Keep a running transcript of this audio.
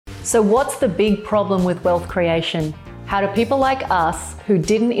So what's the big problem with wealth creation? How do people like us, who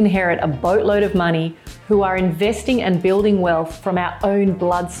didn't inherit a boatload of money, who are investing and building wealth from our own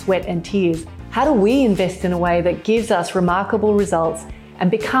blood, sweat and tears, how do we invest in a way that gives us remarkable results and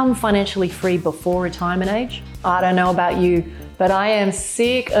become financially free before retirement age? I don't know about you, but I am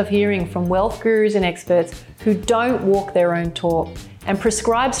sick of hearing from wealth gurus and experts who don't walk their own talk and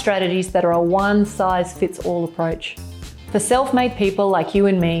prescribe strategies that are a one-size-fits-all approach. For self-made people like you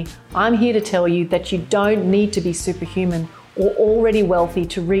and me, I'm here to tell you that you don't need to be superhuman or already wealthy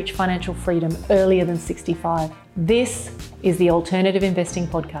to reach financial freedom earlier than 65. This is the Alternative Investing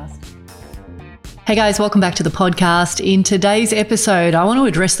Podcast. Hey guys, welcome back to the podcast. In today's episode, I want to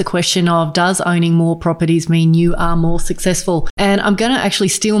address the question of, does owning more properties mean you are more successful? And I'm going to actually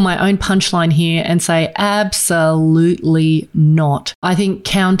steal my own punchline here and say absolutely not. I think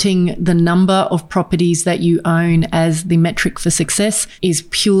counting the number of properties that you own as the metric for success is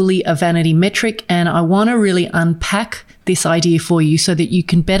purely a vanity metric. And I want to really unpack this idea for you so that you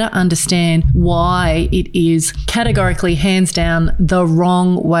can better understand why it is categorically, hands down, the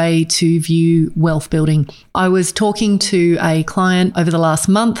wrong way to view wealth building. I was talking to a client over the last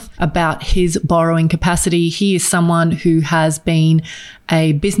month about his borrowing capacity. He is someone who has been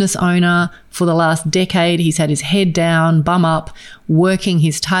a business owner for the last decade. He's had his head down, bum up, working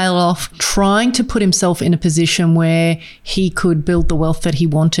his tail off, trying to put himself in a position where he could build the wealth that he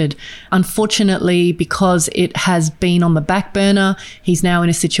wanted. Unfortunately, because it has been on the back burner, he's now in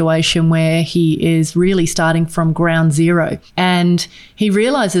a situation where he is really starting from ground zero. And he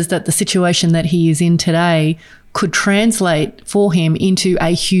realizes that the situation that he is in today could translate for him into a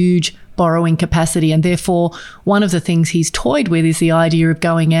huge borrowing capacity. And therefore, one of the things he's toyed with is the idea of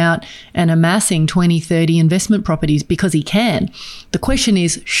going out and amassing 20, 30 investment properties because he can. The question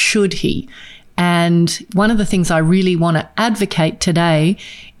is, should he? And one of the things I really want to advocate today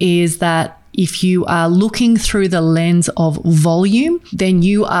is that if you are looking through the lens of volume, then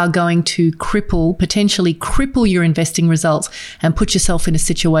you are going to potentially cripple your investing results and put yourself in a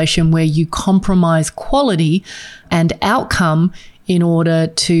situation where you compromise quality and outcome in order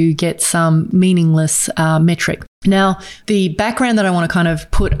to get some meaningless metric. Now, the background that I want to kind of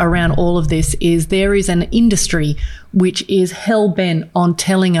put around all of this is there is an industry which is hell-bent on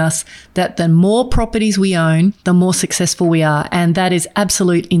telling us that the more properties we own, the more successful we are. And that is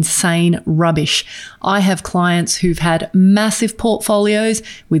absolute insane rubbish. I have clients who've had massive portfolios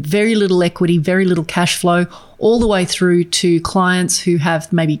with very little equity, very little cash flow, all the way through to clients who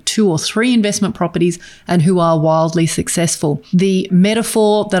have maybe 2 or 3 investment properties and who are wildly successful. The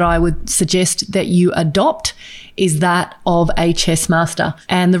metaphor that I would suggest that you adopt is that of a chess master.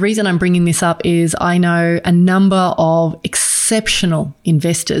 And the reason I'm bringing this up is I know a number of exceptional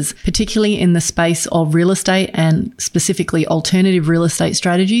investors, particularly in the space of real estate and specifically alternative real estate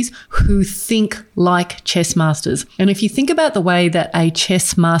strategies, who think like chess masters. And if you think about the way that a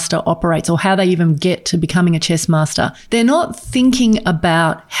chess master operates or how they even get to becoming a chess master, they're not thinking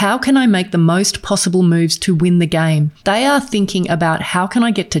about how can I make the most possible moves to win the game. They are thinking about how can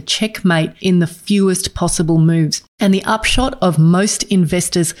I get to checkmate in the fewest possible moves. And the upshot of most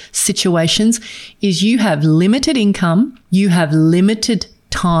investors' situations is you have limited income, you have limited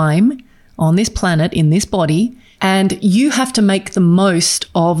time on this planet, in this body, and you have to make the most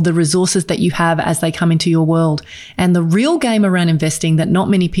of the resources that you have as they come into your world. And the real game around investing that not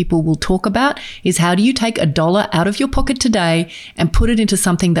many people will talk about is how do you take $1 out of your pocket today and put it into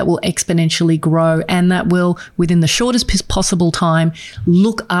something that will exponentially grow and that will, within the shortest possible time,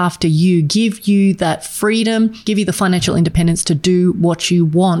 look after you, give you that freedom, give you the financial independence to do what you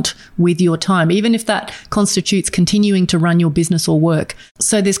want with your time, even if that constitutes continuing to run your business or work.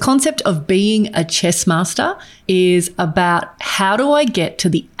 So this concept of being a chess master is about how do I get to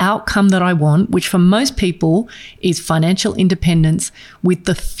the outcome that I want, which for most people is financial independence with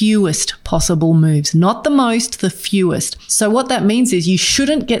the fewest possible moves, not the most, the fewest. So what that means is you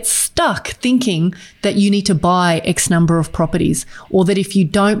shouldn't get stuck thinking that you need to buy X number of properties, or that if you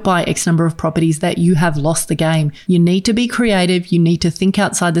don't buy X number of properties that you have lost the game. You need to be creative. You need to think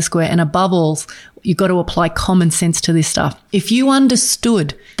outside the square. And above all, you've got to apply common sense to this stuff. If you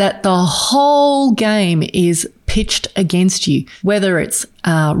understood that the whole game is pitched against you, whether it's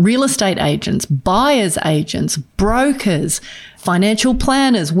real estate agents, buyers agents, brokers, financial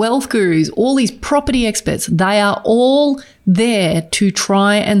planners, wealth gurus, all these property experts, they are all there to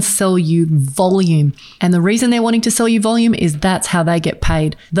try and sell you volume. And the reason they're wanting to sell you volume is that's how they get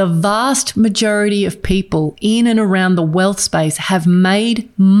paid. The vast majority of people in and around the wealth space have made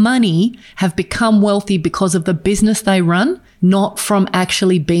money, have become wealthy because of the business they run, not from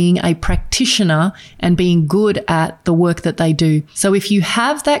actually being a practitioner and being good at the work that they do. So if you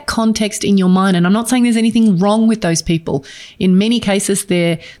have that context in your mind, and I'm not saying there's anything wrong with those people. In many cases,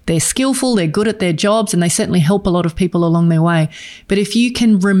 they're skillful, they're good at their jobs, and they certainly help a lot of people along their way. But if you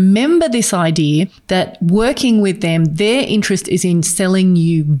can remember this idea that working with them, their interest is in selling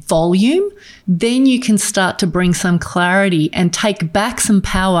you volume, then you can start to bring some clarity and take back some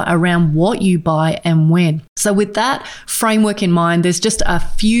power around what you buy and when. So with that framework in mind, there's just a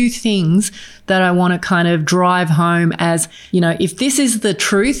few things that I want to kind of drive home as, if this is the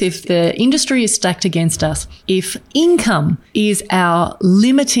truth, if the industry is stacked against us, if income is our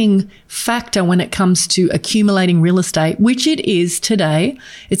limiting factor when it comes to accumulating real estate, which it is today,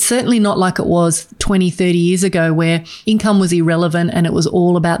 it's certainly not like it was 20, 30 years ago where income was irrelevant and it was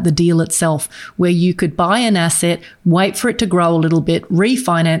all about the deal itself, where you could buy an asset, wait for it to grow a little bit,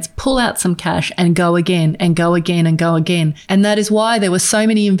 refinance, pull out some cash and go again and go again and go again. And that is why there were so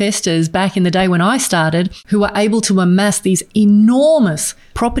many investors back in the day when I started who were able to amass these enormous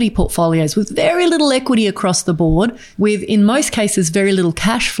property portfolios with very little equity across the board, with in most cases very little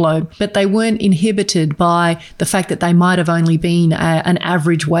cash flow, but they weren't inhibited by the fact that they might have only been an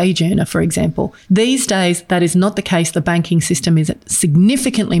average wage earner, for example. These days, that is not the case. The banking system is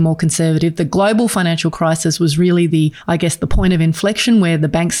significantly more conservative. The global financial crisis was really the point of inflection where the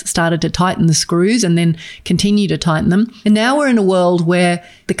banks started to tighten the screws and then continue to tighten them. And now we're in a world where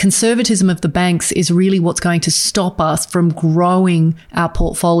the conservatism of the banks is really what's going to stop us from growing our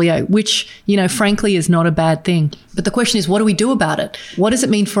portfolio, which, frankly is not a bad thing. But the question is, what do we do about it? What does it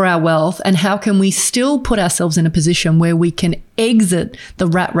mean for our wealth? And how can we still put ourselves in a position where we can exit the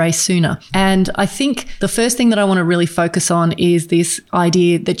rat race sooner? And I think the first thing that I want to really focus on is this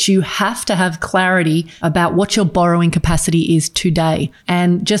idea that you have to have clarity about what your borrowing capacity is today.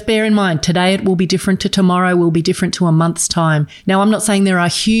 And just bear in mind, today it will be different to tomorrow, will be different to a month's time. Now, I'm not saying there are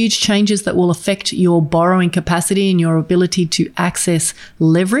huge changes that will affect your borrowing capacity and your ability to access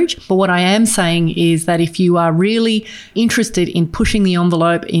leverage. But what I am saying is that if you are really interested in pushing the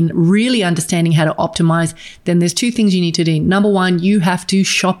envelope, in really understanding how to optimize, then there's two things you need to do. Number one, you have to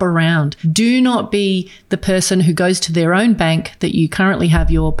shop around. Do not be the person who goes to their own bank that you currently have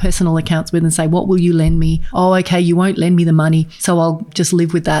your personal accounts with and say, what will you lend me? Oh, okay, you won't lend me the money, so I'll just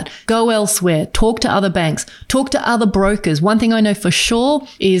live with that. Go elsewhere. Talk to other banks. Talk to other brokers. One thing I know for sure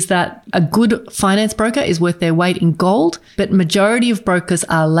is that a good finance broker is worth their weight in gold, but majority of brokers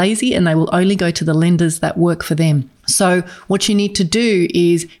are lazy and they will only go to the lenders that work for them. So what you need to do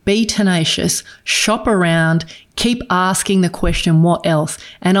is be tenacious, shop around, keep asking the question, what else?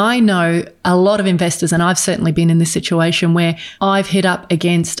 And I know a lot of investors, and I've certainly been in this situation where I've hit up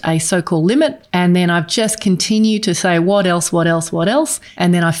against a so-called limit, and then I've just continued to say, what else?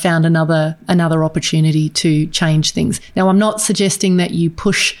 And then I found another opportunity to change things. Now, I'm not suggesting that you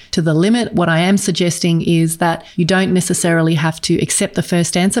push to the limit. What I am suggesting is that you don't necessarily have to accept the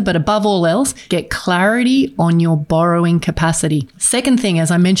first answer, but above all else, get clarity on your borrowing capacity. Second thing,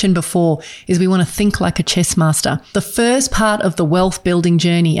 as I mentioned before, is we want to think like a chess master. The first part of the wealth building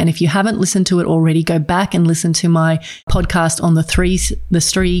journey, and if you haven't listened to it already, go back and listen to my podcast on the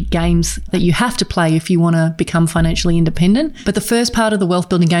three games that you have to play if you want to become financially independent. But the first part of the wealth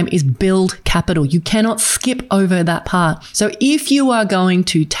building game is build capital. You cannot skip over that part. So if you are going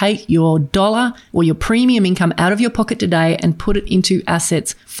to take your dollar or your premium income out of your pocket today and put it into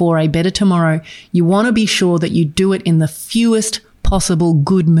assets for a better tomorrow, you want to be sure that you do it in the fewest possible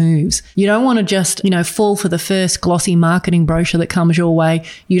good moves. You don't want to just, fall for the first glossy marketing brochure that comes your way.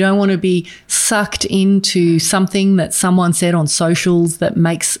 You don't want to be sucked into something that someone said on socials that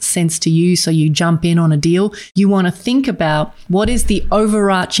makes sense to you, so you jump in on a deal. You want to think about what is the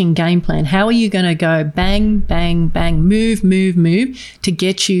overarching game plan? How are you going to go bang, bang, bang, move to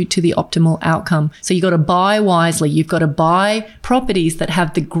get you to the optimal outcome? So you got to buy wisely. You've got to buy properties that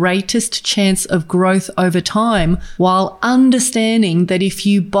have the greatest chance of growth over time, while understanding that if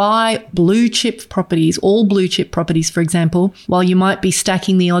you buy blue chip properties, all blue chip properties, for example, while you might be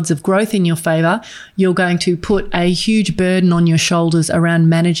stacking the odds of growth in your favor, you're going to put a huge burden on your shoulders around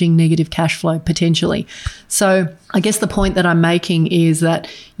managing negative cash flow potentially. So I guess the point that I'm making is that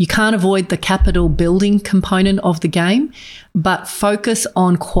you can't avoid the capital building component of the game, but focus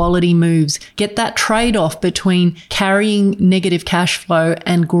on quality moves. Get that trade-off between carrying negative cash flow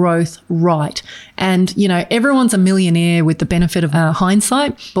and growth right. And, everyone's a millionaire with the benefit of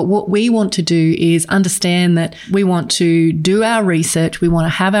hindsight, but what we want to do is understand that we want to do our research, we want to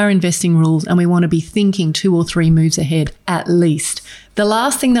have our investing rules, and we want to be thinking 2 or 3 moves ahead at least. The The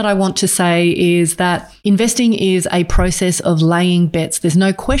last thing that I want to say is that investing is a process of laying bets. There's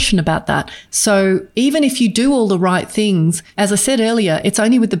no question about that. So even if you do all the right things, as I said earlier, it's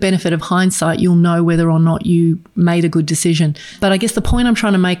only with the benefit of hindsight you'll know whether or not you made a good decision. But I guess the point I'm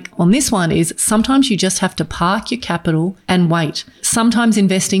trying to make on this one is sometimes you just have to park your capital and wait. Sometimes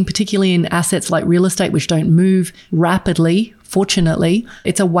investing, particularly in assets like real estate, which don't move rapidly, fortunately,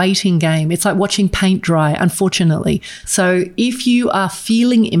 it's a waiting game. It's like watching paint dry, unfortunately. So if you are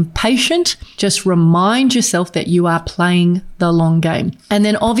feeling impatient, just remind yourself that you are playing the long game. And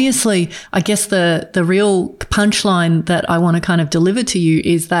then obviously, I guess the real punchline that I want to kind of deliver to you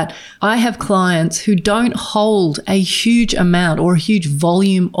is that I have clients who don't hold a huge amount or a huge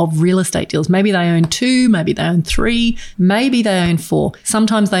volume of real estate deals. Maybe they own 2, maybe they own 3, maybe they own 4.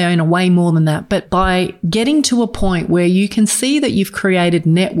 Sometimes they own a way more than that. But by getting to a point where you can see that you've created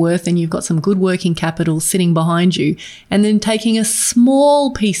net worth and you've got some good working capital sitting behind you, and then taking a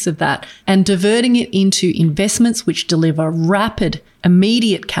small piece of that and diverting it into investments which deliver rapid,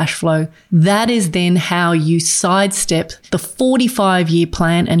 immediate cash flow, that is then how you sidestep the 45-year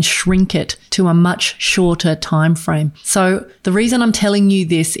plan and shrink it to a much shorter time frame. So the reason I'm telling you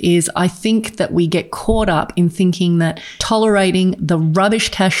this is I think that we get caught up in thinking that tolerating the rubbish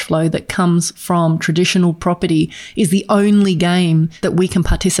cash flow that comes from traditional property is the only game that we can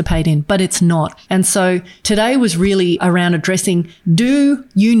participate in, but it's not. And so today was really around addressing, do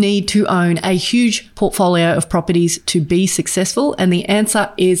you need to own a huge portfolio of properties to be successful? And the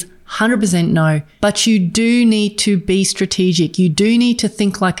answer is 100% no. But you do need to be strategic. You do need to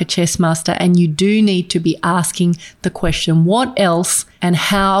think like a chess master, and you do need to be asking the question, what else and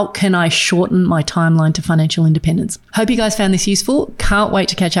how can I shorten my timeline to financial independence? Hope you guys found this useful. Can't wait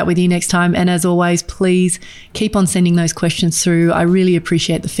to catch up with you next time. And as always, please keep on sending those questions through. I really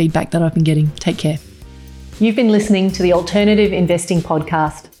appreciate the feedback that I've been getting. Take care. You've been listening to the Alternative Investing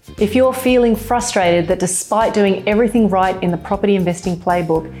Podcast. If you're feeling frustrated that despite doing everything right in the property investing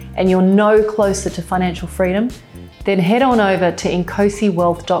playbook and you're no closer to financial freedom, then head on over to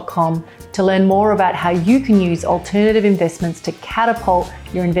incosiwealth.com to learn more about how you can use alternative investments to catapult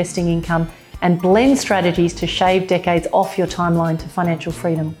your investing income and blend strategies to shave decades off your timeline to financial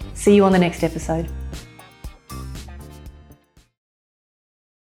freedom. See you on the next episode.